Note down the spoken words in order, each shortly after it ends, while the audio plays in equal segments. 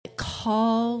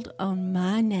called on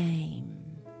my name,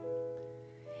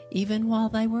 even while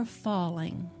they were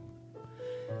falling,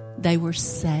 they were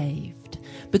saved.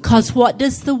 Because what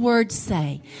does the word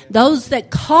say? Those that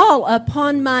call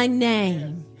upon my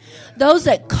name, those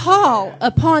that call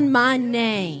upon my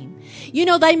name. You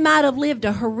know, they might have lived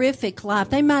a horrific life.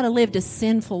 They might have lived a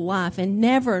sinful life and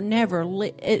never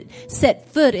set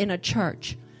foot in a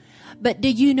church. But do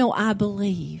you know, I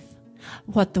believe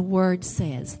what the word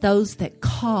says. Those that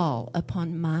call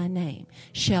upon my name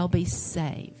shall be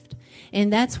saved.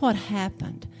 And that's what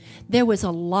happened. There was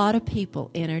a lot of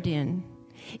people entered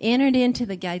into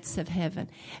the gates of heaven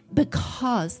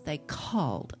because they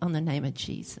called on the name of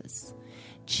Jesus.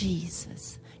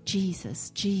 Jesus, Jesus,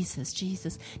 Jesus,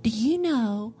 Jesus. Do you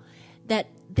know that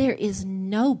there is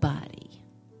nobody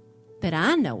that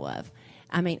I know of?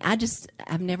 I mean,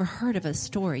 I've never heard of a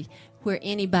story where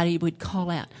anybody would call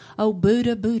out, "Oh,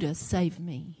 Buddha, Buddha, save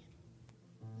me."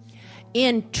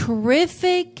 In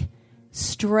terrific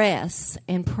stress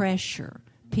and pressure,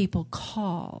 people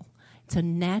call. It's a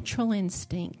natural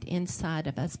instinct inside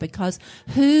of us because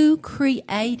who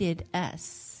created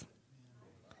us?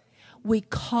 We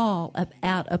call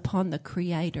out upon the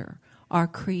Creator, our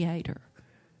Creator,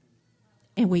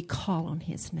 and we call on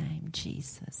His name,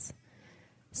 Jesus.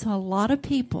 So a lot of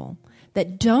people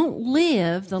that don't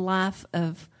live the life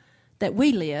that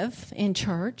we live in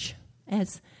church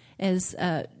as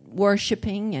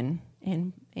worshiping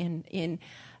and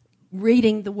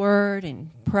reading the Word and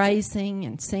praising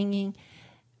and singing,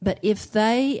 but if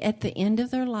they at the end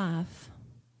of their life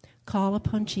call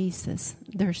upon Jesus,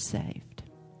 they're saved.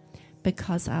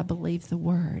 Because I believe the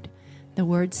Word. The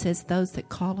Word says those that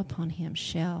call upon Him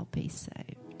shall be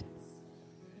saved.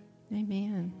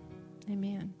 Amen.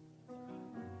 Amen.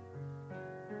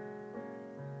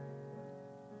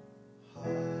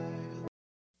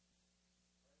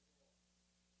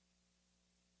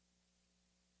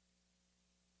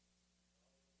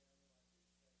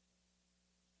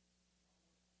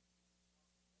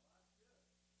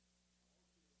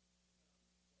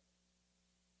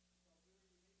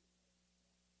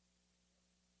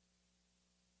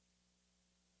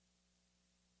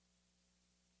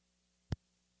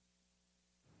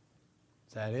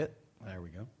 Is that it? There we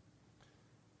go.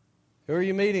 Who are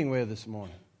you meeting with this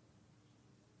morning?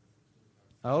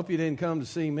 I hope you didn't come to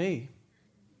see me.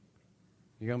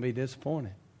 You're going to be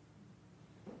disappointed.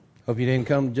 Hope you didn't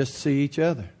come just to see each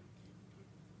other.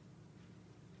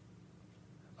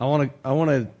 I want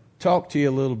to talk to you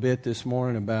a little bit this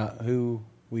morning about who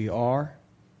we are.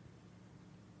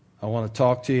 I want to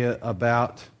talk to you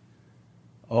about,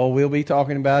 we'll be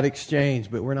talking about exchange,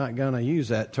 but we're not going to use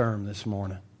that term this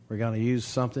morning. We're going to use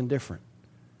something different.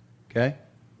 Okay?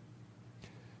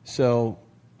 So,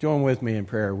 join with me in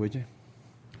prayer, would you?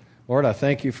 Lord, I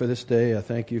thank you for this day. I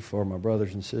thank you for my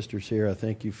brothers and sisters here. I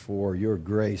thank you for your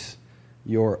grace,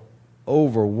 your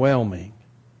overwhelming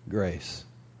grace,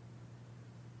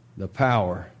 the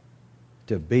power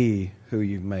to be who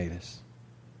you've made us.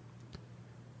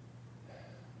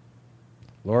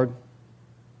 Lord,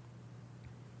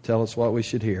 tell us what we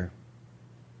should hear.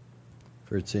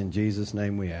 For it's in Jesus'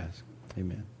 name we ask.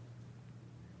 Amen.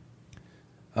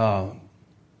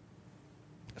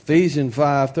 Ephesians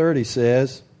 5:30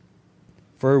 says,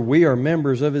 "For we are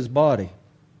members of His body,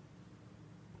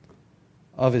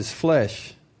 of His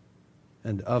flesh,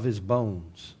 and of His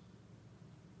bones."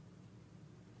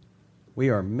 We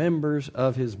are members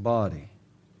of His body,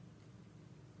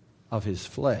 of His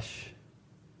flesh,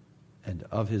 and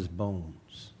of His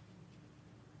bones.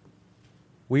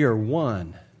 We are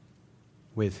one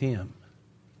with Him.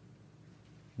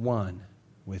 One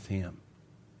with Him.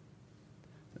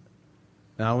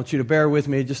 Now I want you to bear with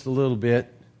me just a little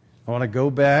bit. I want to go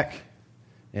back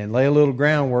and lay a little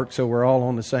groundwork so we're all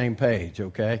on the same page,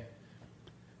 okay?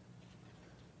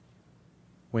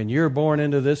 When you're born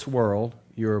into this world,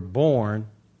 you're born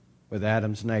with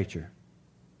Adam's nature.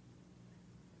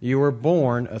 You were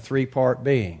born a three-part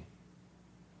being: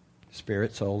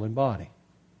 spirit, soul, and body.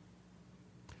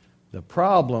 The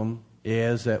problem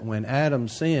is that when Adam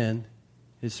sinned,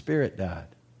 his spirit died.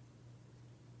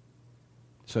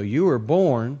 So you were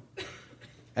born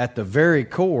at the very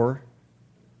core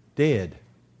dead.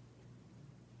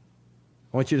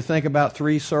 I want you to think about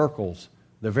three circles.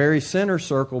 The very center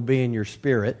circle being your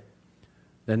spirit,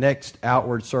 the next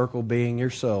outward circle being your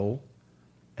soul,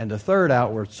 and the third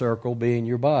outward circle being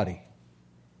your body.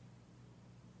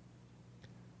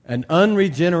 An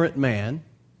unregenerate man,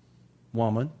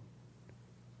 woman,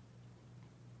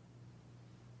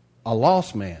 a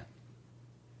lost man,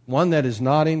 one that is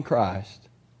not in Christ,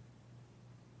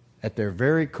 at their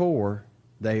very core,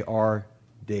 they are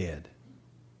dead.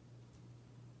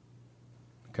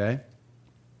 Okay?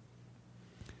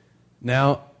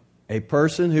 Now, a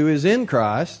person who is in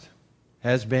Christ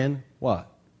has been what?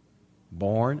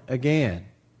 Born again.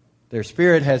 Their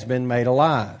spirit has been made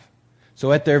alive.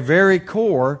 So at their very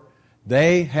core,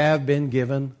 they have been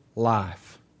given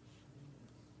life.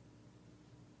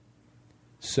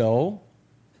 So,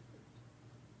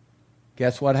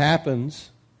 guess what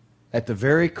happens at the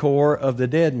very core of the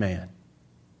dead man?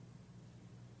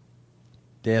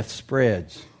 Death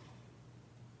spreads.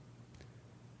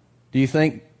 Do you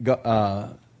think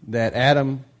that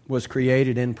Adam was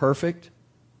created imperfect?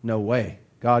 No way.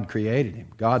 God created him.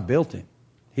 God built him.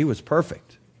 He was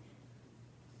perfect.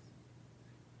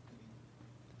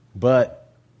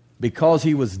 But because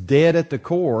he was dead at the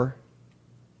core,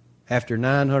 after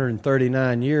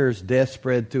 939 years, death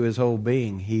spread through his whole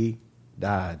being. He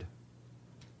died.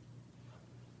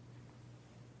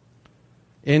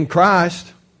 In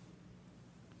Christ,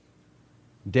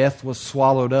 death was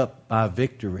swallowed up by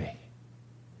victory.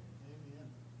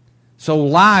 So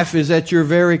life is at your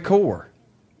very core.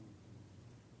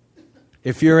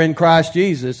 If you're in Christ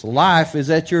Jesus, life is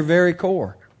at your very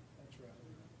core.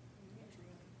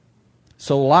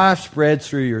 So life spreads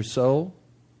through your soul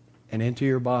and into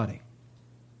your body.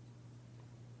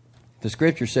 The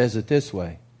Scripture says it this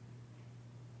way.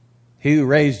 He who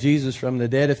raised Jesus from the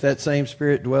dead, if that same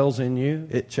Spirit dwells in you,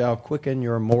 it shall quicken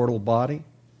your mortal body.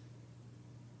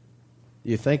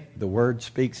 Do you think the Word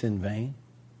speaks in vain?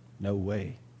 No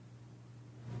way.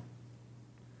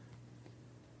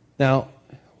 Now,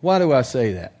 why do I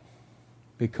say that?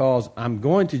 Because I'm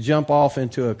going to jump off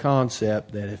into a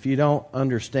concept that if you don't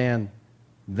understand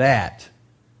that,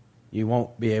 you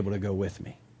won't be able to go with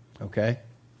me. Okay?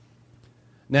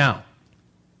 Now,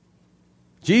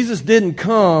 Jesus didn't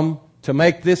come to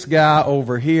make this guy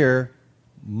over here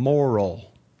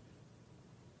moral.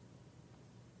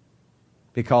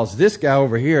 Because this guy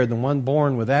over here, the one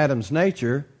born with Adam's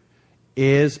nature,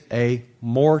 is a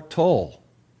mortal.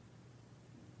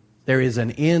 There is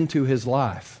an end to his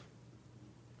life.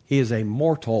 He is a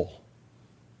mortal.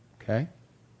 Okay?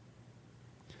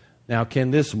 Now,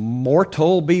 can this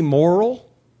mortal be moral?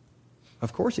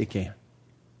 Of course he can.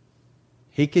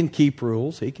 He can keep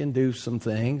rules. He can do some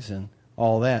things and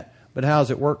all that. But how does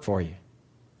it work for you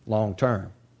long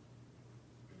term?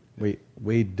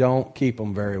 We don't keep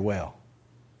them very well.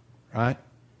 Right?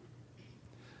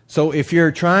 So if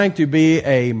you're trying to be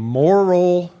a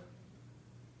moral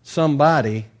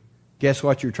somebody, guess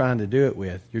what you're trying to do it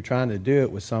with? You're trying to do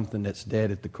it with something that's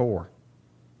dead at the core.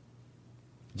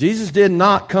 Jesus did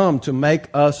not come to make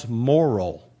us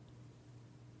moral.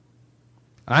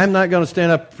 I'm not going to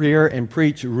stand up here and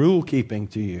preach rule keeping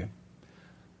to you.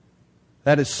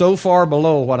 That is so far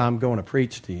below what I'm going to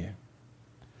preach to you.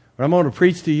 What I'm going to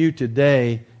preach to you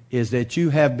today is that you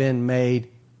have been made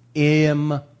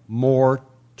immortal.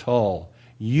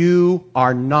 You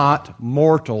are not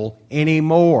mortal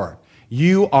anymore.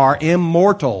 You are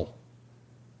immortal.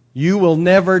 You will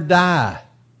never die.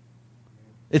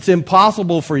 It's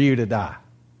impossible for you to die.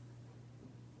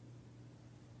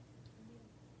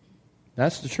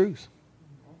 That's the truth.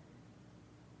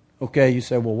 Okay, you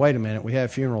say, well, wait a minute. We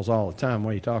have funerals all the time.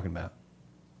 What are you talking about?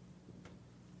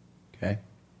 Okay.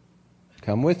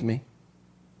 Come with me.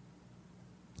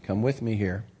 Come with me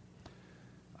here.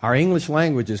 Our English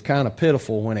language is kind of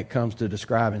pitiful when it comes to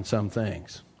describing some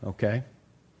things. Okay?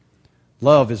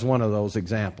 Love is one of those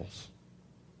examples.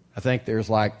 I think there's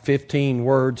like 15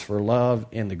 words for love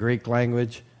in the Greek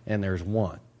language, and there's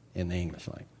one in the English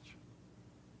language.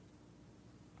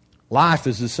 Life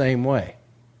is the same way.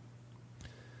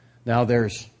 Now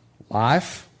there's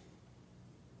life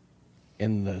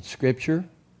in the Scripture,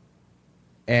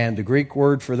 and the Greek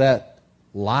word for that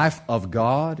life of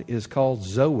God is called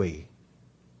Zoe.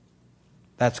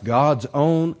 That's God's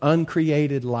own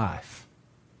uncreated life.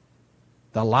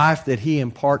 The life that He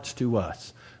imparts to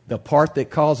us. The part that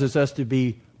causes us to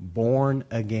be born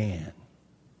again.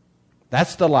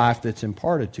 That's the life that's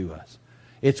imparted to us.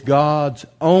 It's God's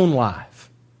own life.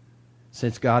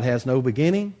 Since God has no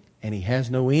beginning and He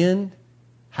has no end,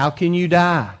 how can you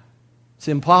die? It's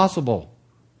impossible.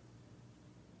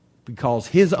 Because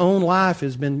His own life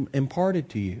has been imparted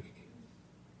to you.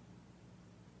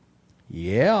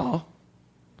 Yeah.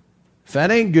 If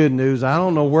that ain't good news, I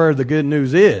don't know where the good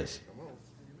news is.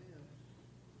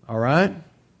 All right?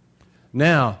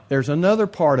 Now, there's another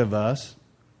part of us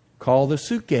called the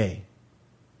psyche.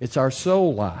 It's our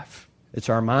soul life. It's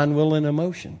our mind, will, and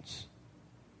emotions.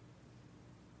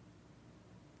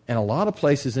 And a lot of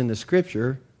places in the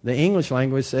Scripture, the English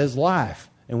language says life.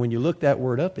 And when you look that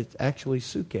word up, it's actually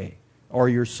psyche, or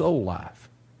your soul life.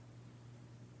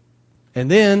 And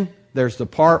then there's the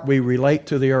part we relate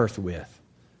to the earth with.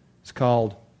 It's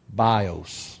called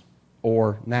bios,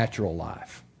 or natural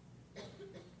life.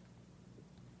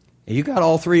 And you got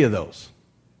all three of those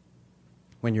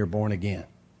when you're born again.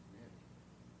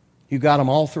 You got them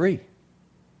all three.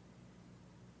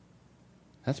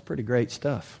 That's pretty great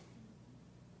stuff.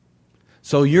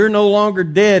 So you're no longer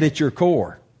dead at your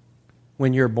core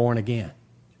when you're born again.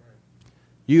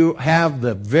 You have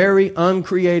the very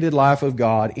uncreated life of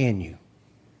God in you.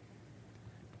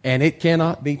 And it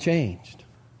cannot be changed.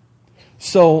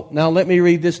 So now let me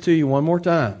read this to you one more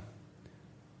time.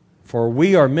 For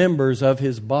we are members of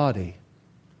His body,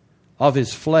 of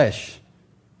His flesh,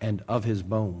 and of His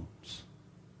bones.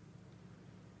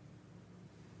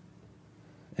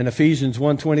 And Ephesians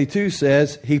 1:22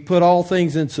 says, He put all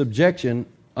things in subjection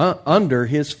under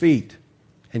His feet,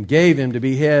 and gave Him to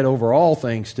be head over all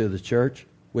things to the church,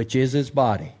 which is His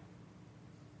body,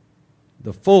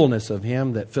 the fullness of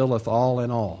Him that filleth all in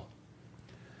all.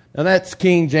 Now that's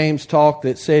King James talk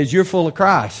that says you're full of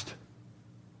Christ,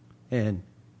 and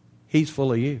He's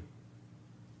full of you.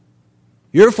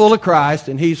 You're full of Christ,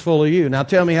 and He's full of you. Now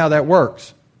tell me how that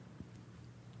works.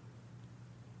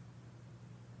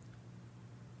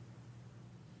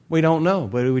 We don't know,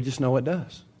 but we just know it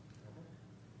does.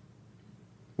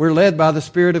 We're led by the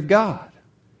Spirit of God.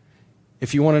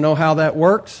 If you want to know how that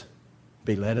works,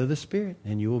 be led of the Spirit,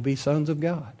 and you will be sons of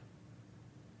God.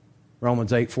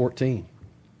 Romans 8:14.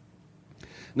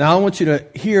 Now I want you to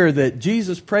hear that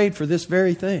Jesus prayed for this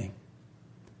very thing.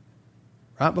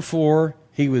 Right before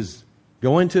He was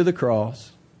going to the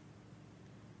cross,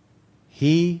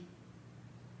 He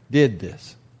did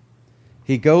this.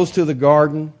 He goes to the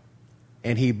garden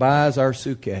and He buys our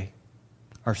suke,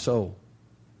 our soul.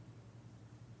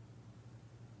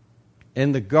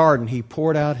 In the garden, He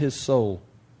poured out His soul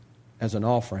as an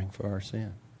offering for our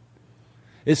sin.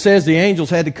 It says the angels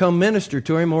had to come minister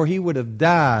to Him or He would have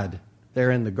died there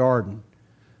in the garden,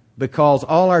 because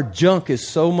all our junk is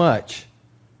so much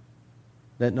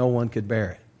that no one could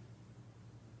bear it.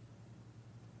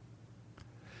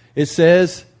 It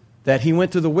says that He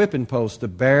went to the whipping post to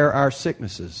bear our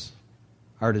sicknesses,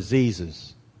 our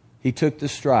diseases. He took the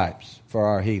stripes for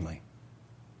our healing.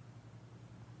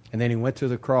 And then He went to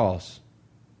the cross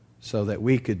so that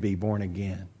we could be born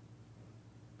again.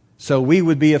 So we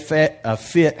would be a fit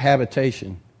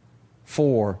habitation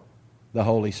for the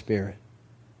Holy Spirit.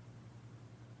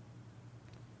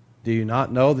 Do you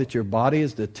not know that your body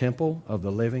is the temple of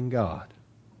the living God?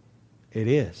 It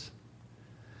is.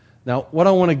 Now, what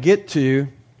I want to get to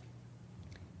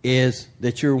is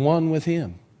that you're one with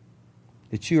Him.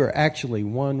 That you are actually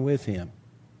one with Him.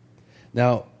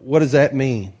 Now, what does that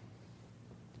mean?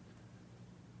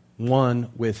 One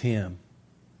with Him.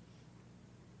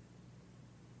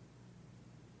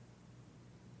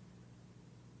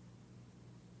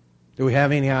 Do we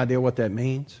have any idea what that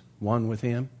means? One with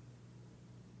Him?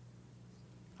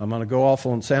 I'm going to go off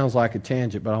on, sounds like a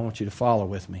tangent, but I want you to follow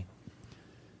with me.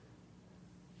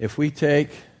 If we take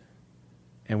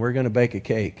and we're going to bake a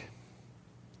cake,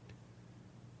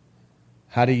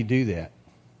 how do you do that?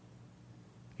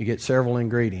 You get several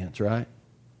ingredients, right?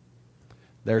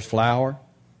 There's flour.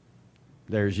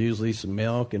 There's usually some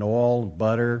milk and oil,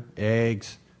 butter,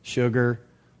 eggs, sugar,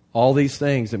 all these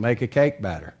things that make a cake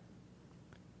batter.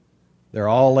 They're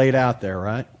all laid out there,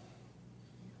 right?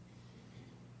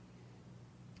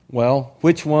 Well,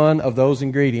 which one of those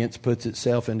ingredients puts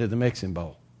itself into the mixing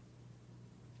bowl?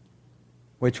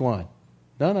 Which one?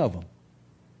 None of them.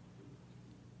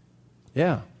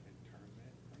 Yeah.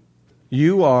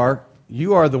 You are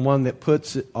the one that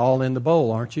puts it all in the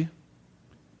bowl, aren't you?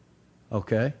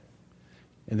 Okay.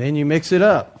 And then you mix it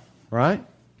up, right?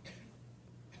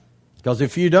 Because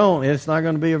if you don't, it's not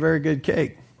going to be a very good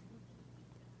cake.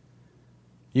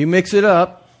 You mix it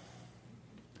up,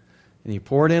 and you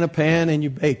pour it in a pan and you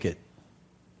bake it,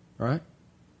 right?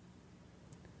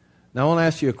 Now I want to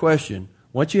ask you a question.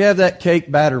 Once you have that cake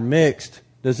batter mixed,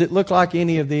 does it look like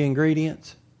any of the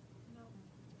ingredients? No.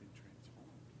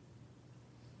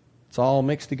 It's all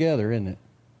mixed together, isn't it?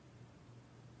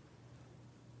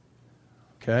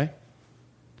 Okay.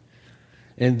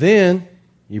 And then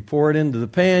you pour it into the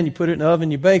pan, you put it in the oven,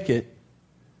 you bake it.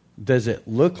 Does it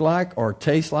look like or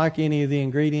taste like any of the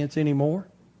ingredients anymore?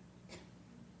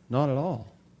 Not at all.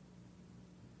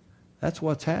 That's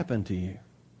what's happened to you.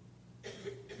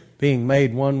 Being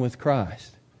made one with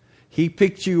Christ. He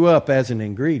picked you up as an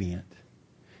ingredient,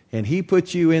 and He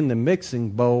put you in the mixing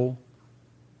bowl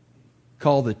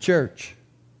called the church.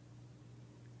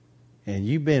 And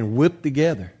you've been whipped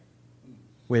together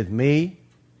with me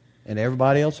and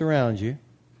everybody else around you,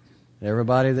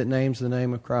 everybody that names the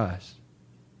name of Christ.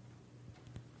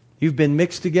 You've been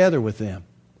mixed together with them.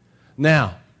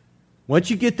 Now, once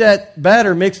you get that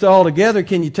batter mixed all together,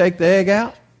 can you take the egg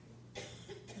out?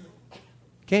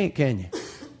 Can't, can you?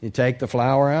 You take the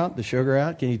flour out, the sugar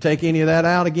out. Can you take any of that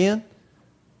out again?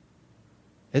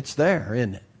 It's there,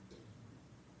 isn't it?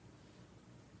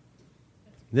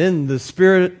 Then the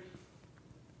Spirit,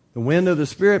 the wind of the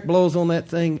Spirit blows on that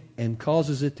thing and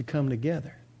causes it to come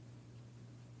together.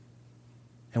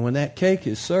 And when that cake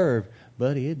is served,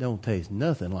 buddy, it don't taste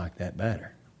nothing like that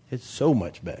batter. It's so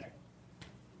much better.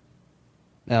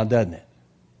 Now, doesn't it?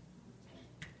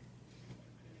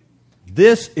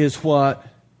 This is what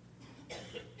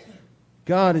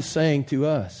God is saying to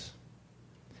us.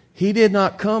 He did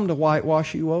not come to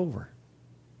whitewash you over.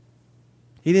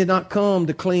 He did not come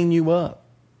to clean you up,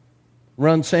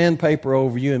 run sandpaper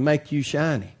over you and make you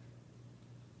shiny.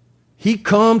 He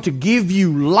come to give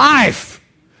you life,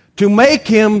 to make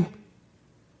Him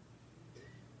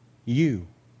you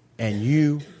and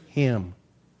you Him.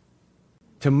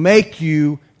 To make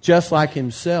you just like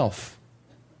Himself.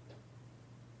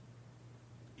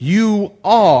 You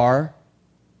are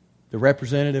the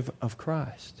representative of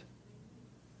Christ.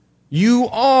 You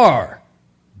are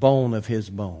bone of His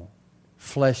bone,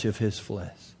 flesh of His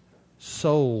flesh,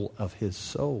 soul of His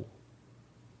soul.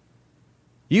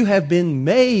 You have been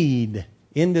made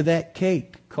into that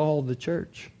cake called the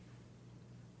church.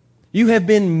 You have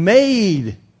been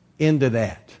made into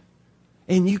that.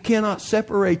 And you cannot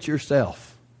separate yourself.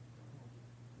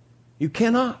 You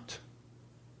cannot.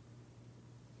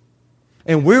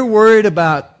 And we're worried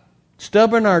about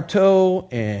stubbing our toe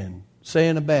and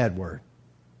saying a bad word.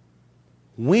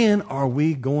 When are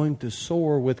we going to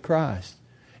soar with Christ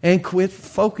and quit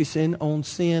focusing on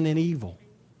sin and evil?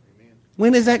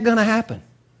 When is that going to happen?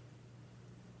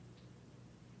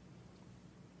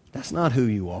 That's not who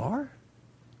you are.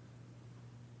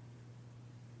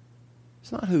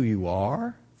 It's not who you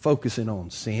are, focusing on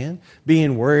sin,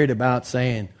 being worried about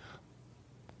saying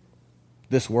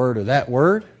this word or that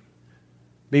word.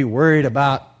 Be worried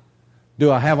about,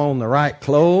 do I have on the right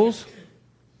clothes?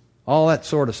 All that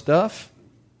sort of stuff.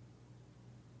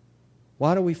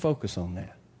 Why do we focus on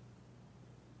that?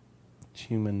 It's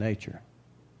human nature.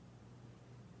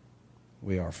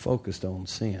 We are focused on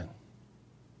sin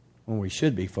when we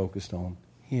should be focused on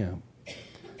Him.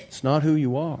 It's not who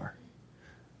you are.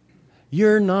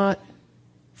 You're not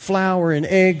flour and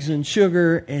eggs and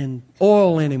sugar and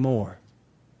oil anymore.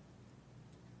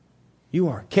 You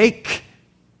are cake.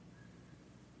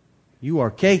 You are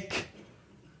cake.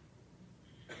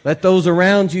 Let those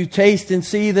around you taste and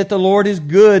see that the Lord is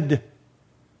good,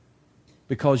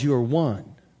 because you are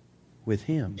one with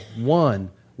Him.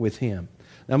 One with Him.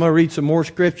 Now I'm going to read some more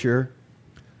scripture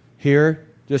here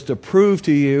just to prove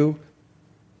to you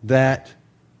that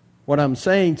what I'm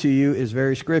saying to you is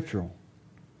very scriptural.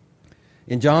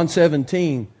 In John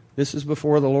 17, this is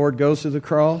before the Lord goes to the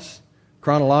cross,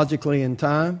 chronologically in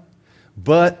time.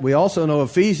 But we also know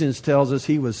Ephesians tells us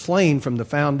He was slain from the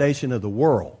foundation of the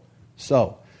world.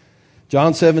 So,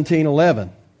 John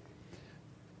 17:11.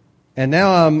 And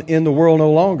now I'm in the world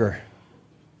no longer,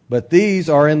 but these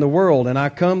are in the world, and I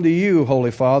come to you,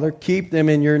 Holy Father, keep them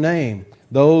in your name,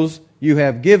 those you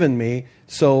have given me,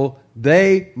 so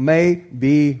they may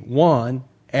be one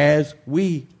as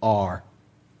we are.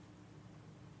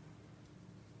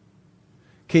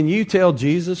 Can you tell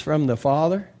Jesus from the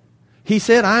Father? He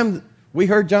said, we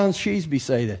heard John Sheesby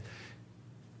say that.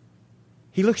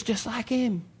 He looks just like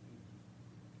Him.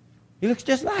 He looks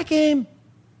just like Him.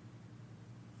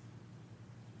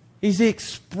 He's the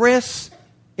express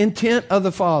intent of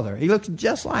the Father. He looks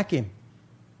just like Him.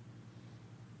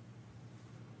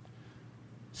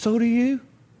 So do you.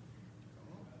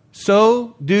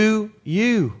 So do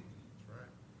you.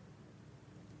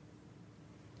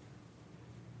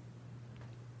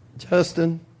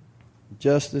 Justin,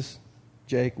 Justice,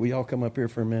 Jake, will y'all come up here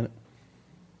for a minute?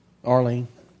 Arlene.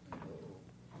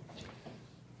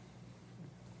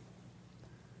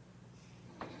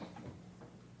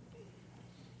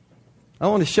 I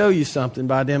want to show you something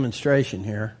by demonstration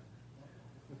here.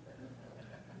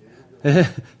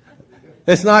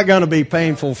 It's not going to be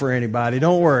painful for anybody.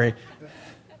 Don't worry.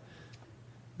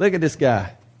 Look at this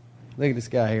guy. Look at this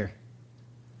guy here.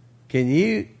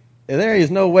 There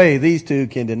is no way these two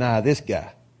can deny this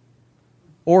guy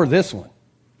or this one.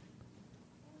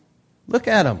 Look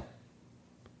at him.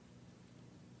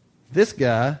 This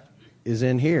guy is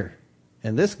in here,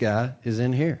 and this guy is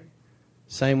in here.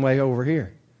 Same way over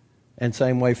here, and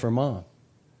same way for Mom.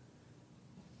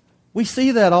 We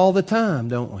see that all the time,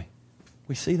 don't we?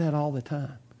 We see that all the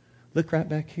time. Look right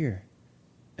back here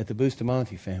at the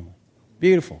Bustamante family.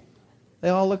 Beautiful. They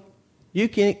all look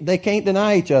They can't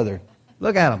deny each other.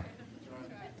 Look at them.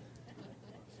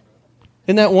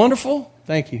 Isn't that wonderful?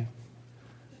 Thank you.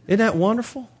 Isn't that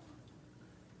wonderful?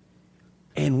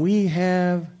 And we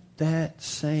have that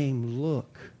same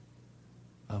look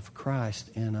of Christ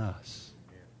in us.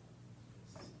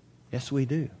 Yes, we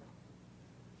do.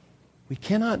 We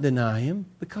cannot deny Him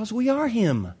because we are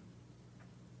Him.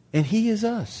 And He is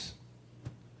us.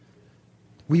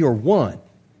 We are one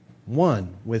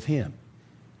with Him.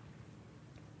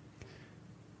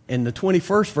 In the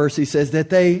 21st verse, He says that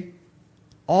they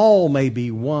all may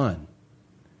be one,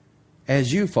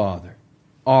 as you, Father,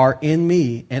 are in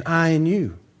me and I in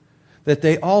you, that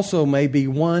they also may be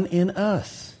one in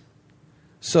us,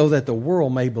 so that the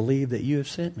world may believe that you have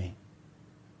sent me.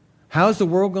 How is the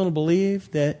world going to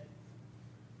believe that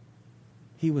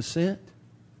He was sent?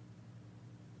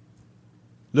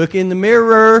 Look in the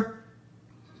mirror,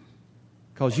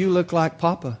 because you look like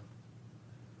Papa.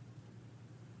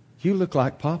 You look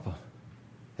like Papa,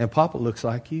 and Papa looks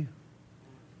like you.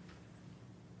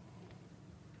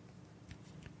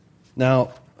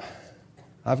 Now,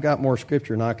 I've got more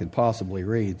scripture than I could possibly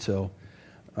read, so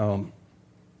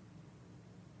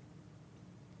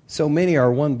many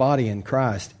are one body in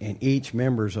Christ, and each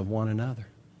members of one another.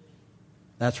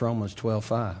 That's Romans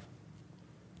 12:5.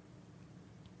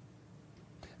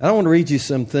 I want to read you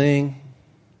something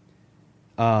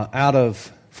out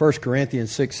of 1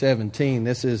 Corinthians 6:17.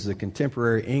 This is the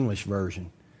contemporary English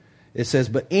version. It says,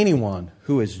 "But anyone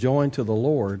who is joined to the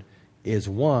Lord is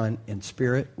one in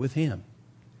spirit with Him."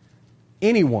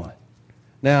 Anyone.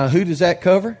 Now, who does that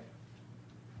cover?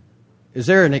 Is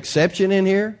there an exception in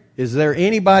here? Is there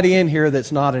anybody in here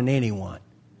that's not an anyone?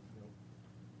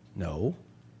 No.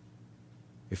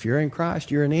 If you're in Christ,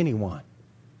 you're an anyone.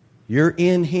 You're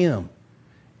in Him.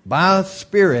 By the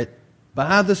Spirit,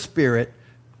 by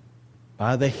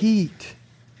the heat,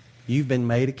 you've been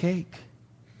made a cake.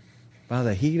 By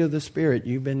the heat of the Spirit,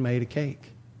 you've been made a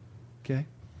cake. Okay?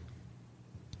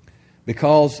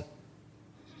 Because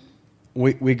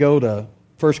we go to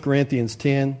 1 Corinthians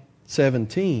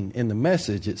 10:17 in the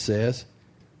Message, it says,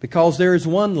 because there is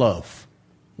one loaf,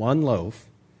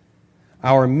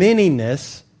 our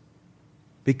manyness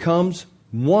becomes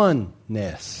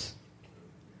oneness.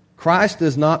 Christ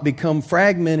does not become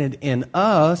fragmented in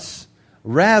us,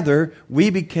 rather we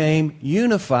became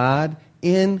unified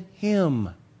in Him.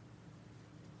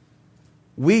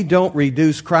 We don't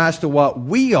reduce Christ to what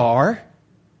we are.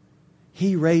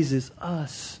 He raises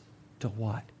us to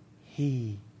what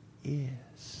He is.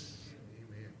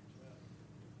 Amen.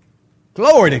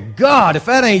 Glory to God. If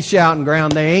that ain't shouting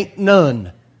ground, there ain't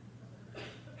none.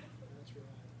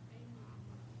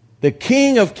 The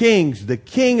King of Kings, the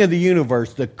King of the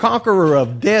universe, the conqueror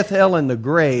of death, hell, and the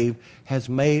grave, has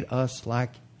made us like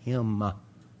Him.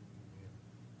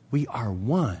 We are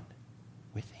one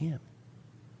with Him.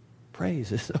 Praise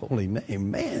His holy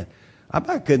name. Man,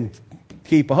 I couldn't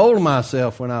keep a hold of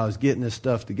myself when I was getting this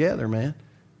stuff together, man.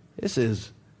 This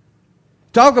is,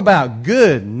 talk about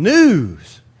good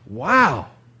news. Wow.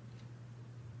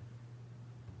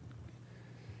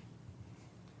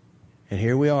 And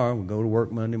here we are. We'll go to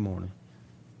work Monday morning.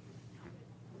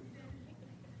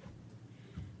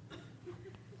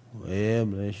 Well,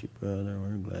 bless you, brother.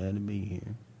 We're glad to be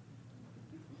here.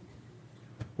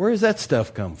 Where does that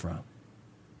stuff come from?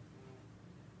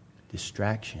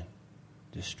 Distraction.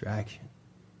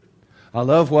 I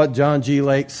love what John G.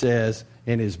 Lake says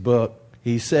in his book.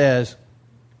 He says,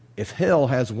 if hell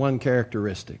has one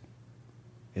characteristic,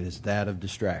 it is that of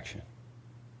distraction.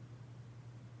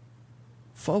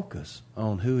 Focus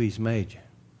on who He's made you.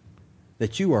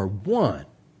 That you are one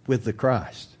with the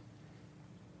Christ.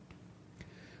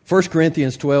 1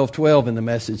 Corinthians 12:12 in the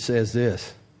Message says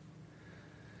this.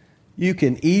 You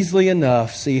can easily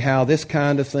enough see how this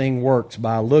kind of thing works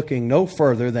by looking no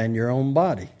further than your own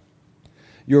body.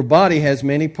 Your body has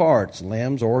many parts,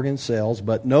 limbs, organs, cells,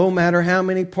 but no matter how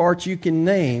many parts you can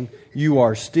name, you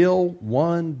are still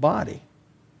one body.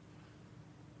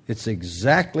 It's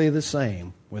exactly the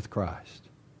same with Christ.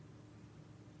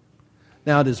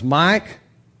 Now, does Mike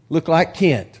look like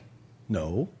Kent?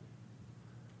 No.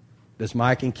 Does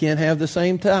Mike and Kent have the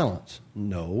same talents?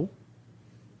 No.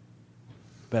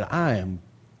 But I am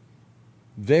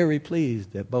very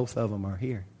pleased that both of them are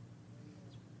here.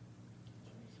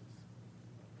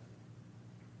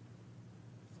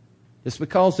 Just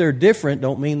because they're different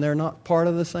don't mean they're not part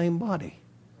of the same body.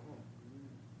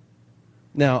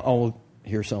 Now,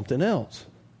 here's something else.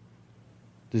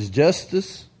 Does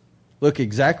Justice look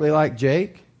exactly like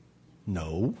Jake?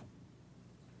 No.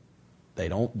 They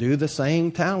don't do the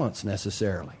same talents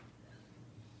necessarily.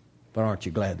 But aren't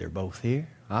you glad they're both here?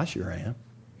 I sure am.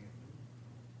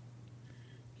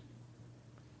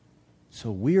 So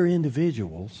we are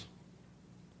individuals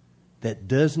that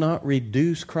does not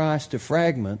reduce Christ to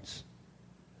fragments,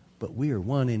 but we are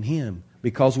one in Him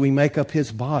because we make up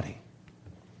His body.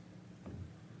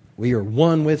 We are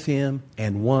one with Him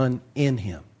and one in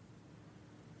Him.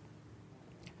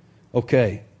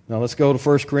 Okay, now let's go to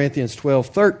 1 Corinthians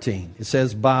 12:13. It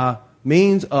says, by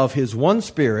means of His one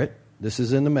Spirit, this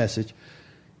is in the Message,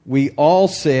 we all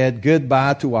said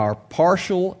goodbye to our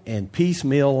partial and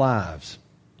piecemeal lives.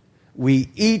 We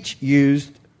each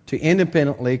used to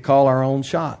independently call our own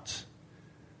shots.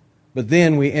 But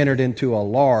then we entered into a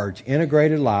large,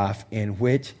 integrated life in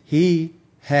which He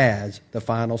has the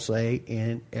final say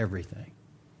in everything.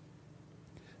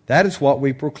 That is what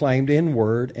we proclaimed in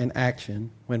word and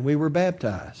action when we were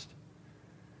baptized.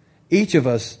 Each of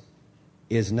us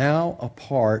is now a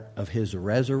part of His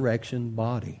resurrection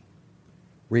body,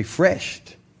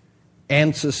 refreshed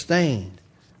and sustained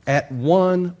at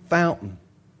one fountain,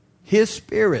 His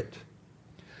Spirit,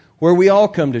 where we all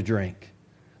come to drink.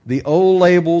 The old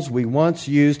labels we once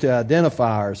used to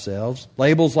identify ourselves,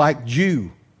 labels like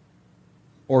Jew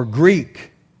or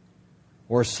Greek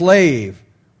or slave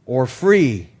or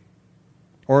free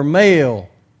or male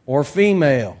or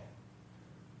female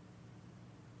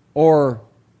or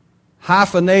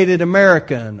hyphenated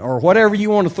American or whatever you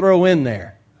want to throw in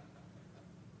there,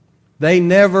 they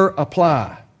never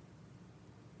apply.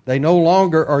 They no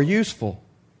longer are useful.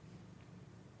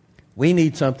 We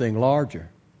need something larger,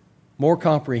 more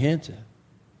comprehensive.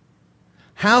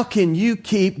 How can you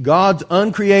keep God's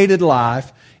uncreated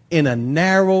life in a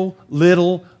narrow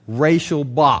little racial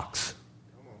box?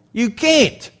 You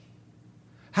can't.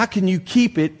 How can you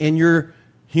keep it in your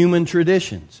human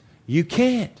traditions? You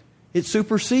can't. It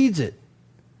supersedes it.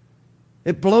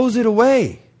 It blows it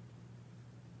away.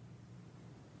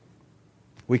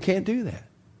 We can't do that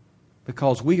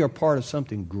because we are part of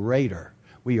something greater.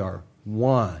 We are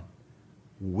one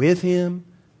with Him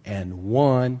and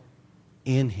one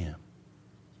in Him.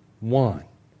 One.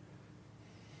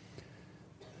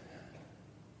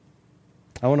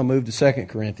 I want to move to 2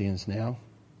 Corinthians now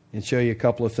and show you a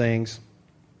couple of things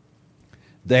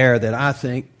there that I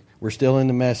think we're still in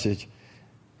the Message.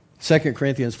 2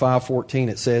 Corinthians 5:14,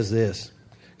 it says this,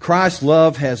 Christ's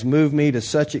love has moved me to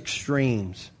such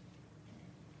extremes.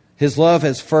 His love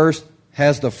has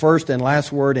the first and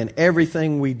last word in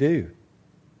everything we do.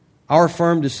 Our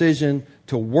firm decision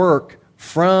to work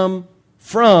from,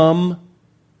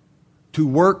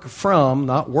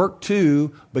 not work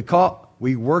to, because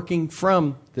we're working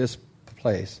from this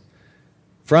place,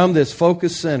 from this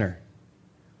focused center.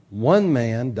 One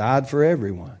man died for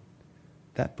everyone.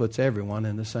 That puts everyone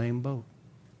in the same boat.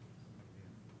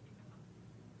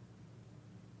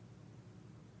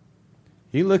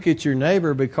 You look at your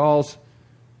neighbor because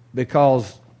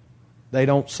they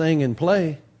don't sing and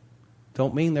play,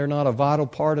 don't mean they're not a vital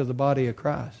part of the body of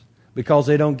Christ. Because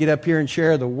they don't get up here and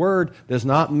share the Word does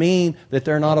not mean that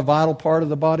they're not a vital part of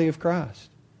the body of Christ.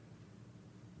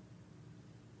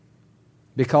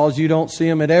 Because you don't see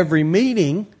them at every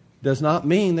meeting does not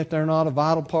mean that they're not a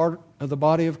vital part of the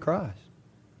body of Christ.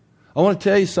 I want to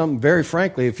tell you something very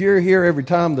frankly. If you're here every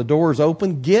time the door's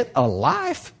open, get a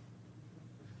life.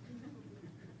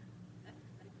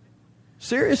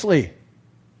 Seriously.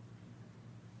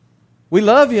 We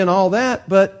love you and all that,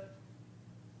 but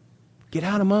get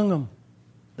out among them.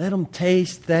 Let them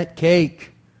taste that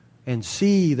cake and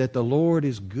see that the Lord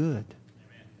is good.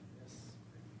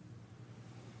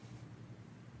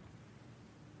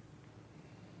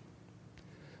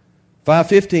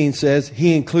 5:15 says,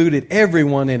 He included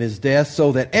everyone in His death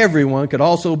so that everyone could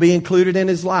also be included in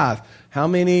His life. How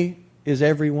many is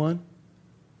everyone?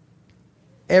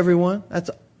 Everyone. That's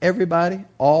everybody.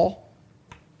 All.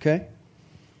 Okay.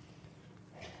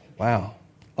 Wow.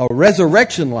 A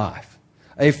resurrection life.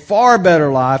 A far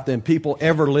better life than people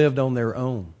ever lived on their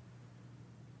own.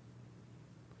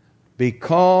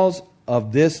 Because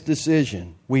of this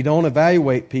decision, we don't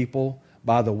evaluate people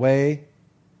by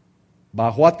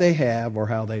what they have or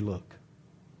how they look.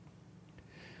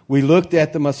 We looked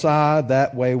at the Messiah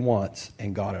that way once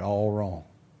and got it all wrong.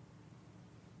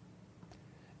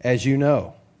 As you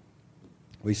know,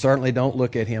 we certainly don't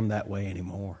look at Him that way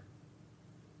anymore.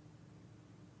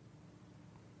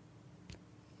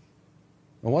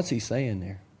 And what's He saying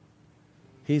there?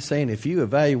 He's saying if you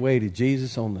evaluated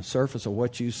Jesus on the surface of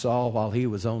what you saw while He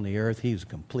was on the earth, He was a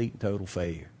complete and total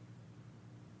failure.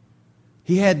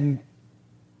 He had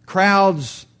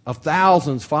crowds of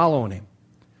thousands following Him.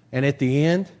 And at the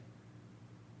end,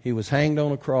 He was hanged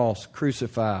on a cross,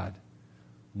 crucified.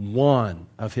 One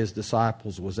of His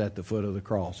disciples was at the foot of the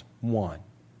cross. One.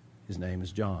 His name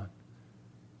is John.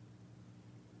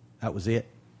 That was it.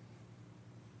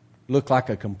 looked like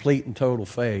a complete and total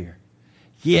failure.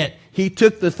 Yet, He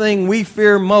took the thing we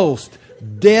fear most,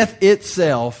 death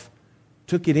itself,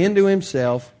 took it into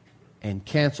Himself and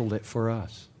canceled it for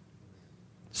us.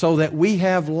 So that we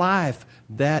have life,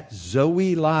 that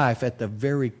Zoe life at the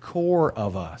very core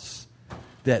of us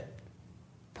that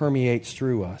permeates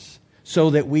through us.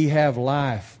 So that we have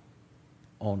life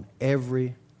on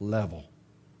every level.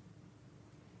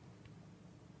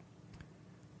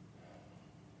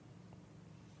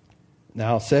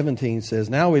 Now 17 says,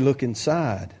 now we look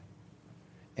inside.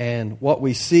 And what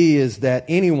we see is that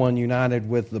anyone united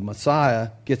with the Messiah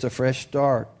gets a fresh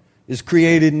start, is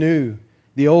created new.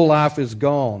 The old life is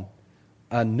gone.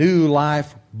 A new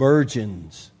life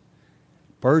burgeons.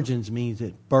 Burgeons means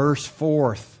it bursts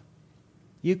forth.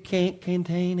 You can't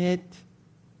contain it.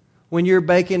 When you're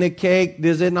baking a cake,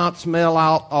 does it not smell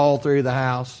out all through the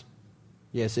house?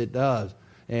 Yes, it does.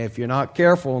 And if you're not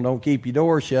careful and don't keep your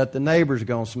door shut, the neighbors are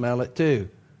going to smell it too.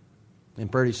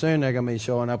 And pretty soon they're going to be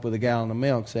showing up with a gallon of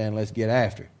milk saying, let's get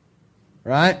after it.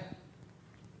 Right?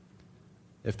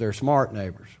 If they're smart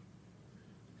neighbors.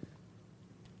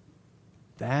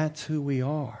 That's who we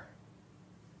are.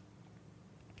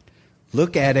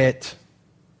 Look at it.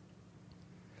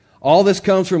 All this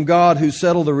comes from God, who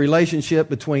settled the relationship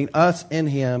between us and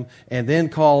Him and then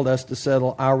called us to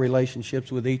settle our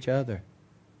relationships with each other.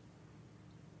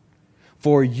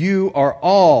 For you are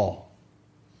all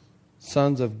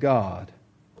sons of God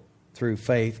through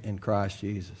faith in Christ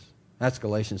Jesus. That's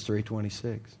Galatians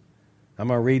 3:26. I'm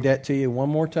going to read that to you one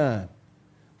more time.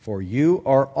 For you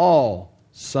are all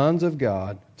sons of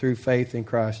God through faith in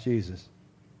Christ Jesus.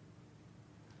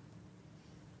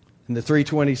 And the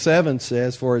 3:27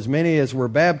 says, for as many as were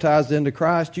baptized into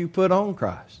Christ, you put on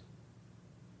Christ.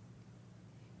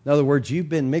 In other words, you've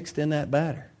been mixed in that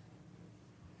batter.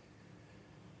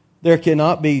 There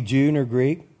cannot be Jew nor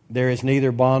Greek. There is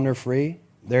neither bond nor free.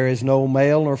 There is no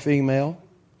male nor female.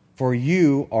 For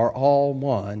you are all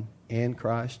one in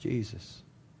Christ Jesus.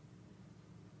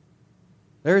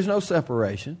 There is no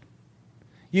separation.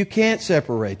 You can't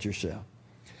separate yourself.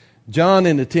 John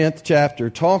in the 10th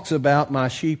chapter talks about my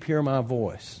sheep hear my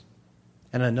voice,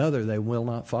 and another they will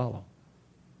not follow.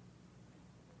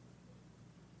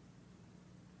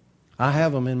 I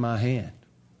have them in my hand,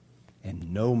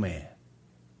 and no man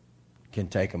can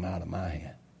take them out of my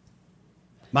hand.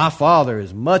 My Father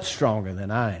is much stronger than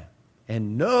I am,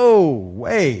 and no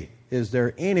way is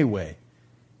there any way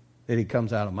that He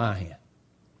comes out of my hand.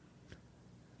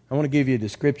 I want to give you a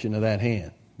description of that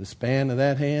hand. The span of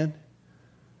that hand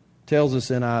tells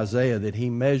us in Isaiah that He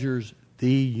measures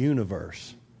the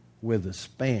universe with the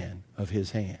span of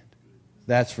His hand.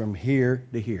 That's from here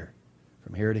to here.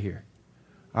 From here to here.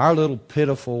 Our little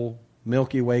pitiful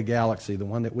Milky Way galaxy, the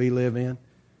one that we live in,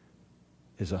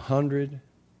 is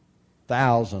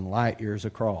 100,000 light years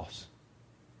across.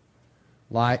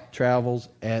 Light travels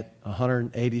at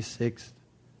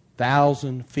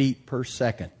 186,000 feet per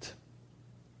second.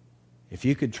 If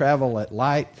you could travel at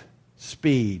light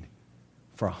speed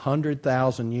for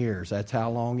 100,000 years, that's how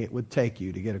long it would take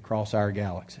you to get across our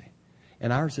galaxy.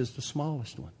 And ours is the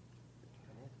smallest one.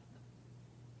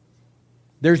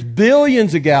 There's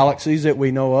billions of galaxies that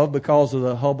we know of because of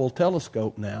the Hubble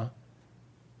telescope now.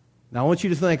 Now I want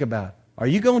you to think about it. Are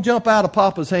you going to jump out of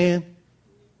Papa's hand?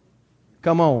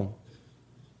 Come on.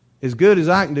 As good as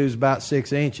I can do is about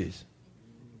 6 inches.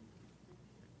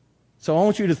 So I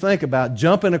want you to think about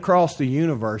jumping across the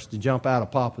universe to jump out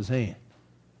of Papa's hand.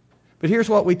 But here's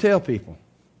what we tell people.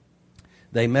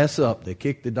 They mess up. They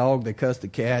kick the dog. They cuss the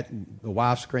cat. The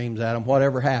wife screams at them.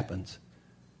 Whatever happens.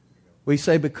 We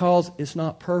say because it's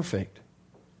not perfect.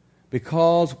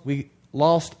 Because we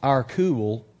lost our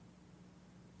cool.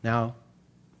 Now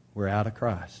we're out of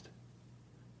Christ.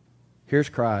 Here's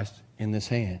Christ in this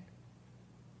hand.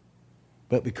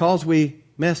 But because we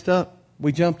messed up,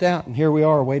 we jumped out, and here we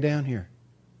are way down here.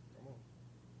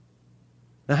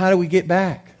 Now how do we get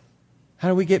back? How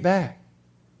do we get back?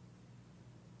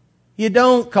 You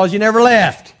don't, because you never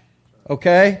left.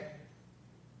 Okay?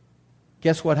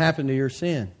 Guess what happened to your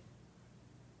sin?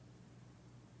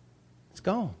 It's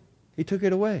gone. He took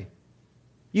it away.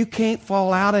 You can't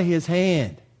fall out of His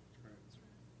hand.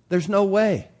 There's no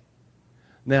way.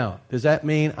 Now, does that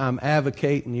mean I'm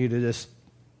advocating you to just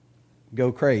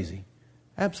go crazy?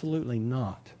 Absolutely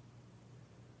not.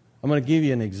 I'm going to give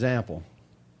you an example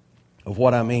of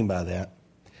what I mean by that.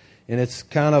 And it's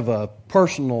kind of a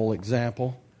personal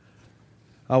example.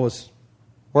 I was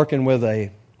working with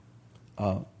a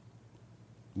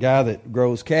guy that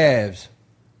grows calves,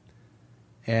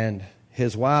 and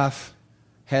his wife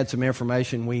had some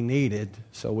information we needed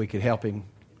so we could help him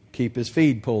keep his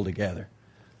feed pulled together.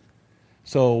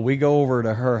 So we go over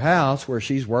to her house where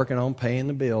she's working on paying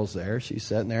the bills there. She's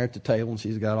sitting there at the table and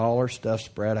she's got all her stuff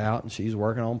spread out and she's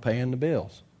working on paying the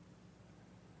bills.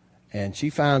 And she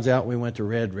finds out we went to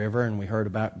Red River and we heard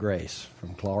about Grace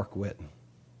from Clark Whitten,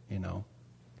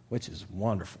 which is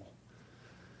wonderful.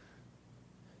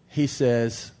 He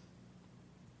says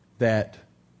that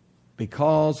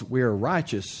because we're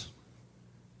righteous,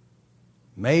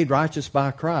 made righteous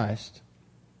by Christ,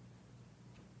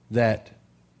 that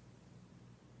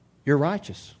you're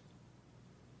righteous.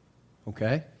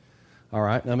 Okay? All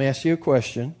right, let me ask you a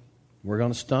question. We're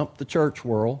going to stump the church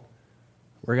world.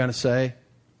 We're going to say,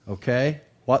 okay,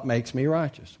 what makes me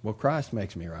righteous? Well, Christ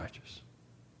makes me righteous.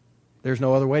 There's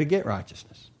no other way to get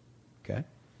righteousness. Okay?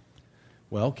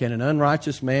 Well, can an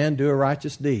unrighteous man do a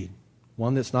righteous deed?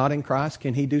 One that's not in Christ,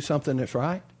 can he do something that's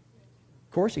right?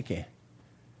 Of course he can.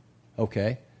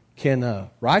 Okay. Can a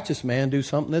righteous man do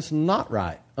something that's not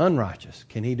right, unrighteous?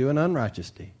 Can he do an unrighteous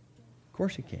deed? Of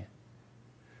course he can.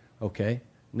 Okay.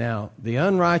 Now, the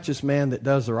unrighteous man that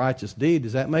does the righteous deed,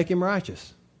 does that make him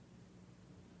righteous?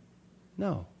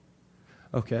 No.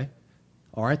 Okay.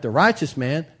 All right. The righteous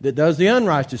man that does the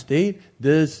unrighteous deed,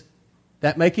 does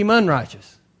that make him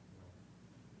unrighteous?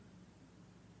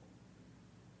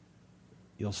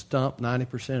 You'll stump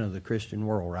 90% of the Christian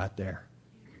world right there.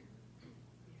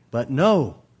 But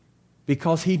no,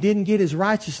 because he didn't get his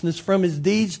righteousness from his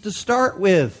deeds to start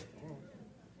with.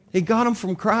 He got them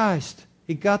from Christ.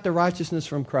 He got the righteousness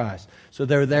from Christ. So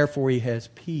therefore he has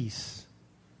peace.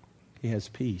 He has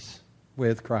peace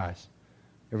with Christ.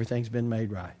 Everything's been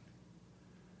made right.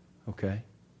 Okay?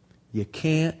 You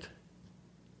can't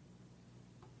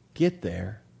get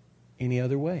there any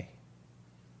other way.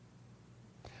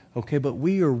 Okay, but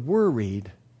we are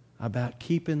worried about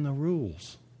keeping the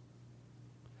rules.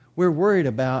 We're worried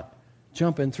about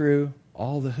jumping through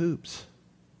all the hoops.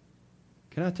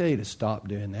 Can I tell you to stop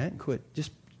doing that and quit?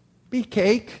 Just be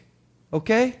cake,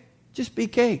 okay? Just be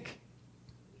cake.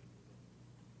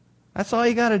 That's all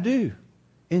you got to do.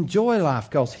 Enjoy life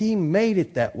because He made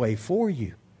it that way for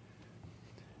you.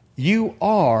 You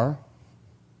are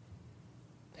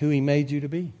who He made you to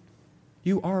be.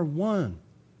 You are one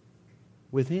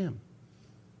with Him.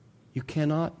 You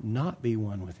cannot not be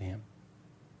one with Him.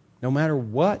 No matter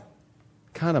what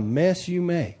kind of mess you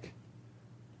make.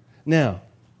 Now,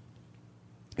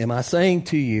 am I saying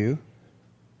to you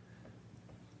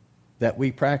that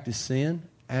we practice sin?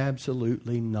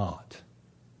 Absolutely not.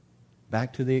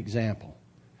 Back to the example.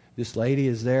 This lady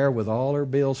is there with all her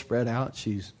bills spread out.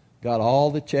 She's got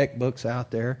all the checkbooks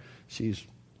out there. She's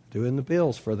doing the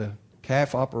bills for the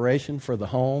calf operation, for the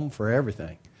home, for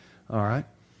everything. All right?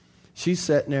 She's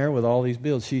sitting there with all these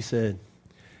bills. She said,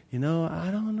 I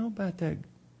don't know about that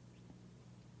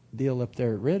deal up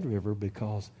there at Red River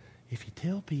because if you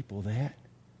tell people that,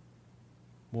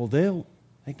 well,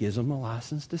 that gives them a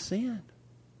license to sin.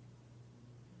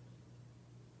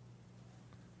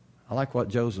 I like what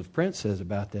Joseph Prince says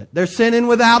about that. They're sinning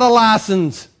without a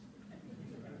license.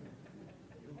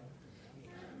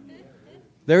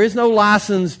 There is no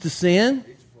license to sin.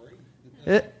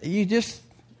 There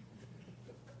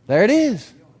it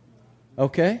is.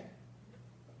 Okay?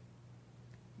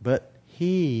 But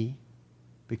He,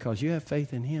 because you have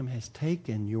faith in Him, has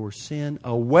taken your sin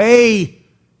away.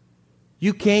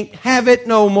 You can't have it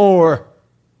no more.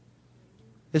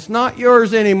 It's not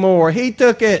yours anymore. He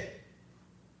took it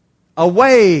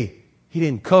away. He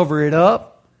didn't cover it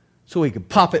up so He could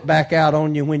pop it back out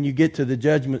on you when you get to the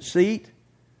judgment seat.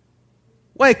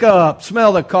 Wake up,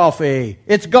 smell the coffee.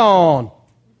 It's gone.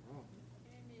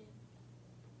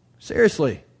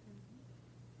 Seriously.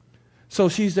 So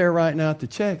she's there writing out the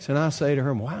checks, and I say to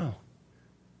her, wow,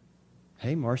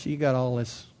 hey, Marcia, you got all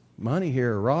this money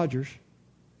here at Rogers.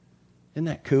 Isn't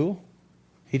that cool?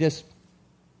 He just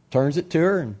turns it to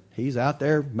her, and he's out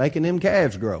there making them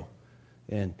calves grow.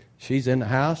 And she's in the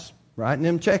house writing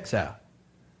them checks out.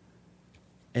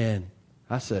 And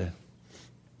I said,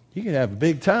 you could have a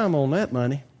big time on that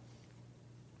money.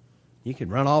 You could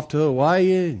run off to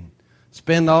Hawaii and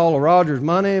spend all of Roger's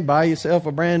money, buy yourself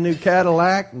a brand new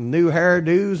Cadillac and new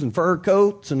hairdos and fur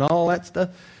coats and all that stuff.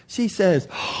 She says,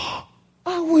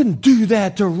 I wouldn't do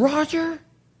that to Roger.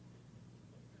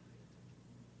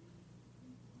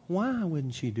 Why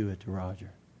wouldn't she do it to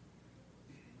Roger?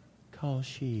 Because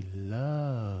she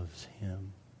loves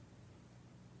him.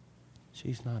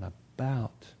 She's not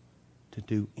about to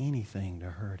do anything to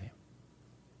hurt him.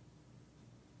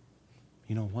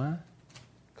 You know why?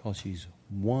 Because she's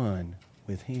one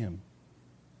with Him.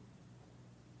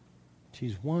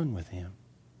 She's one with Him.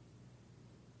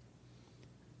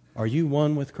 Are you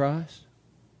one with Christ?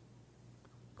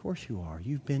 Of Of course you are.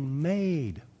 You've been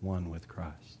made one with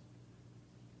Christ.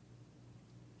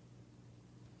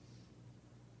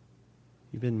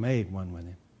 You've been made one with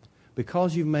Him.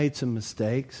 Because you've made some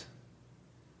mistakes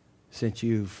since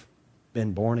you've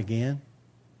been born again,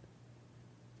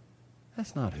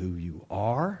 that's not who you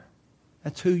are.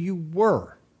 That's who you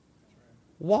were.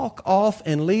 Walk off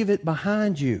and leave it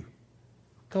behind you.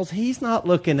 Because He's not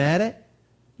looking at it.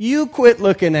 You quit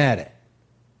looking at it.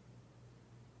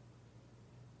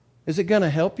 Is it going to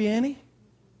help you any?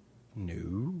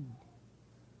 No.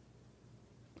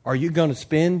 Are you going to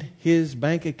spend His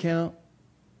bank account?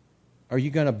 Are you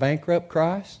going to bankrupt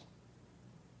Christ?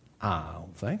 I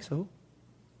don't think so.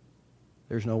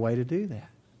 There's no way to do that.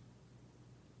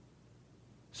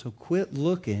 So quit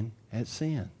looking at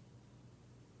sin.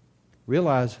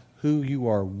 Realize who you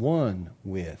are one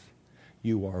with.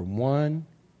 You are one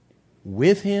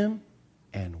with Him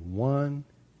and one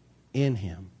in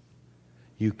Him.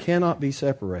 You cannot be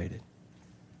separated.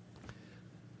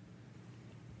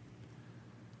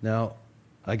 Now,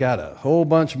 I got a whole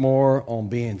bunch more on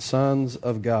being sons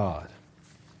of God.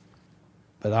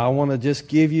 But I want to just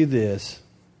give you this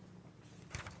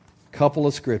couple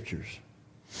of scriptures.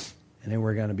 And then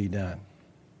we're going to be done.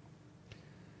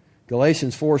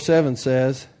 Galatians 4:7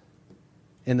 says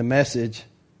in the Message,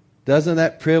 doesn't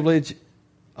that privilege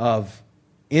of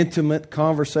intimate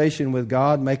conversation with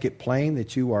God make it plain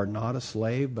that you are not a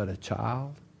slave but a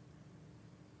child?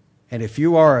 And if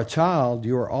you are a child,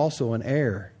 you are also an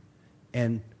heir,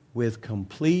 and with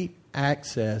complete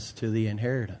access to the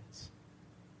inheritance.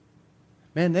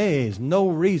 Man, there is no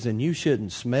reason you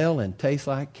shouldn't smell and taste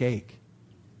like cake.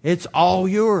 It's all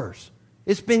yours.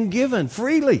 It's been given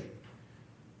freely.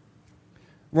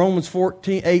 Romans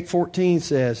 8:14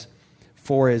 says,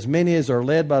 for as many as are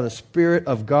led by the Spirit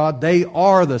of God, they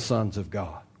are the sons of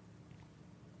God.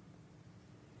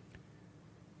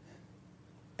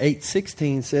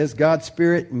 8:16 says, God's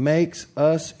Spirit makes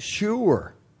us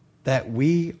sure that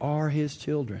we are His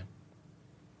children.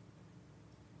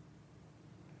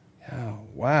 Oh,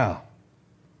 wow.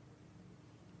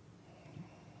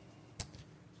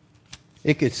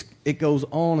 It goes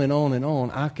on and on and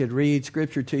on. I could read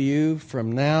Scripture to you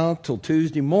from now till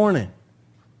Tuesday morning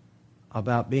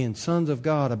about being sons of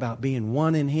God, about being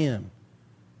one in Him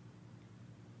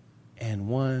and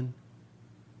one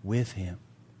with Him.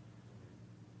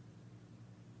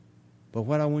 But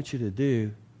what I want you to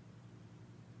do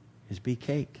is be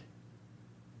cake.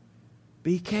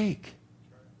 Be cake.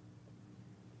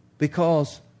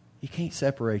 Because you can't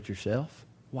separate yourself.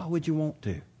 Why would you want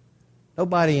to?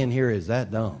 Nobody in here is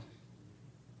that dumb.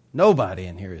 Nobody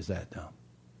in here is that dumb.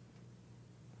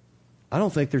 I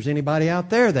don't think there's anybody out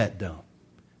there that dumb.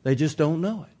 They just don't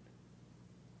know it.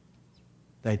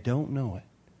 They don't know it.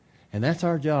 And that's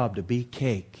our job, to be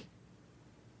cake.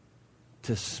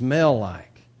 To smell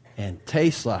like and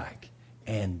taste like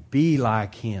and be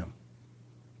like Him.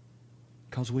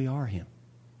 Because we are Him.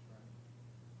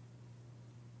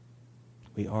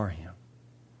 We are Him.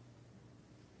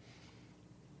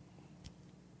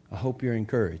 I hope you're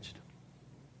encouraged.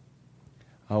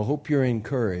 I hope you're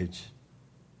encouraged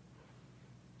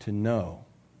to know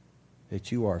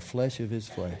that you are flesh of His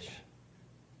flesh,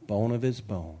 bone of His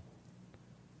bone,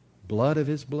 blood of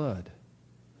His blood,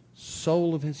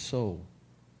 soul of His soul,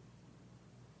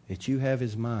 that you have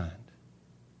His mind.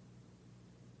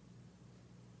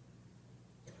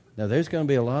 Now, there's going to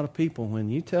be a lot of people, when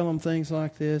you tell them things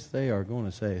like this, they are going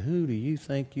to say, who do you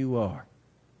think you are?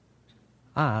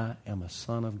 I am a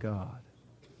son of God.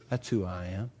 That's who I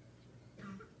am.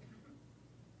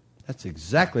 That's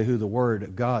exactly who the Word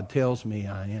of God tells me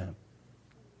I am.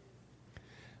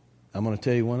 I'm going to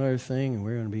tell you one other thing, and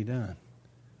we're going to be done.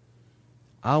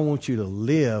 I want you to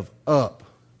live up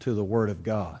to the Word of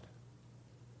God.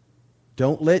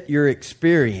 Don't let your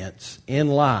experience in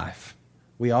life,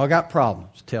 we all got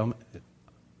problems. Tell me,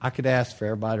 I could ask for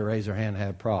everybody to raise their hand and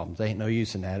have problems. There ain't no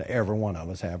use in that. Every one of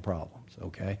us have problems,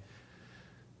 okay?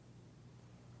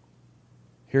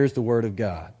 Here's the Word of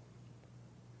God.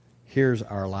 Here's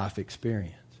our life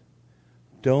experience.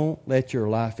 Don't let your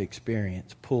life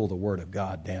experience pull the Word of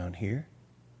God down here.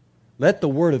 Let the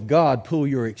Word of God pull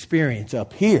your experience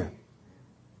up here.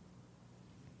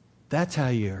 That's how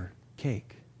you're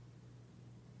cake.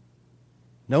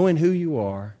 Knowing who you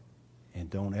are, and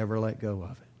don't ever let go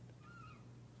of it.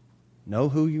 Know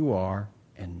who you are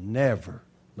and never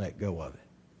let go of it.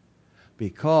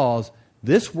 Because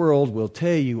this world will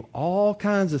tell you all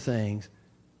kinds of things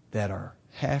that are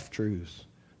half-truths,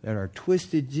 that are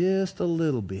twisted just a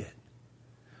little bit.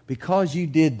 Because you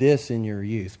did this in your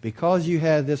youth, because you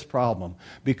had this problem,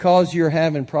 because you're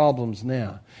having problems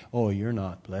now, oh, you're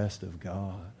not blessed of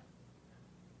God.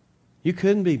 You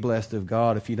couldn't be blessed of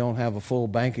God if you don't have a full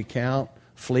bank account,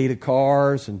 fleet of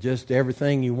cars, and just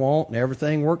everything you want, and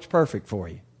everything works perfect for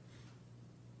you.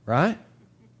 Right?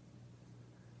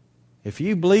 If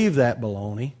you believe that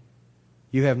baloney,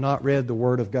 you have not read the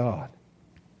Word of God.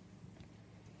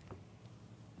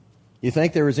 You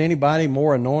think there was anybody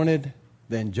more anointed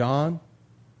than John,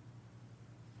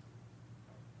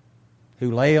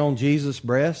 who lay on Jesus'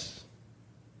 breast?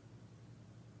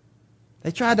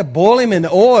 They tried to boil him in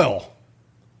the oil.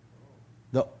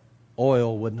 The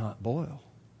oil would not boil.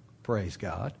 Praise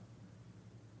God.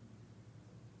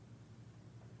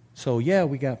 So yeah,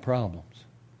 we got problems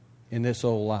in this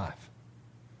old life.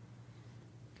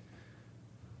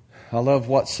 I love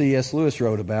what C.S. Lewis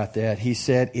wrote about that. He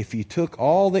said, if you took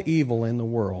all the evil in the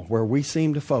world where we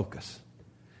seem to focus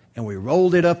and we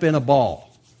rolled it up in a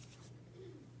ball,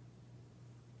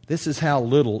 this is how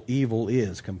little evil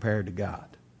is compared to God.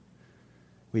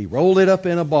 We rolled it up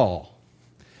in a ball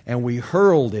and we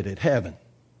hurled it at heaven.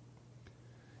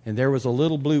 And there was a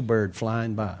little bluebird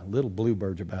flying by. Little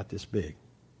bluebirds about this big.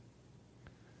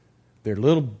 Their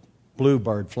little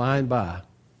bluebird flying by.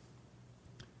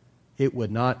 It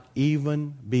would not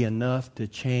even be enough to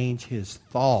change his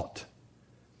thought,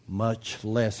 much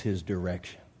less his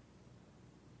direction.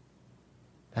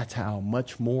 That's how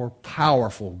much more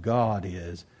powerful God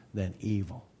is than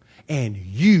evil. And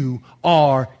you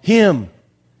are Him.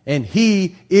 And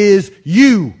He is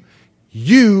you.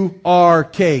 You are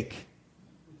cake.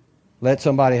 Let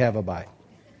somebody have a bite.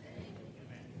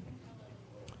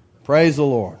 Praise the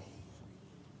Lord.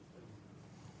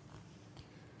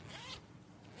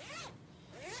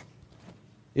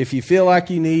 If you feel like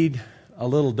you need a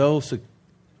little dose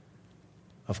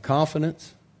of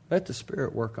confidence, let the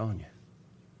Spirit work on you.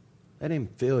 Let Him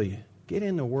fill you. Get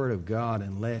in the Word of God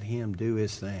and let Him do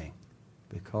His thing,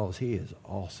 because He is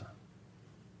awesome.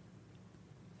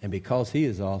 And because He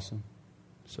is awesome,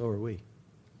 so are we.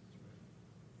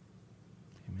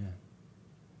 Amen.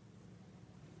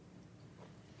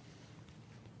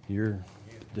 You're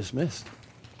dismissed.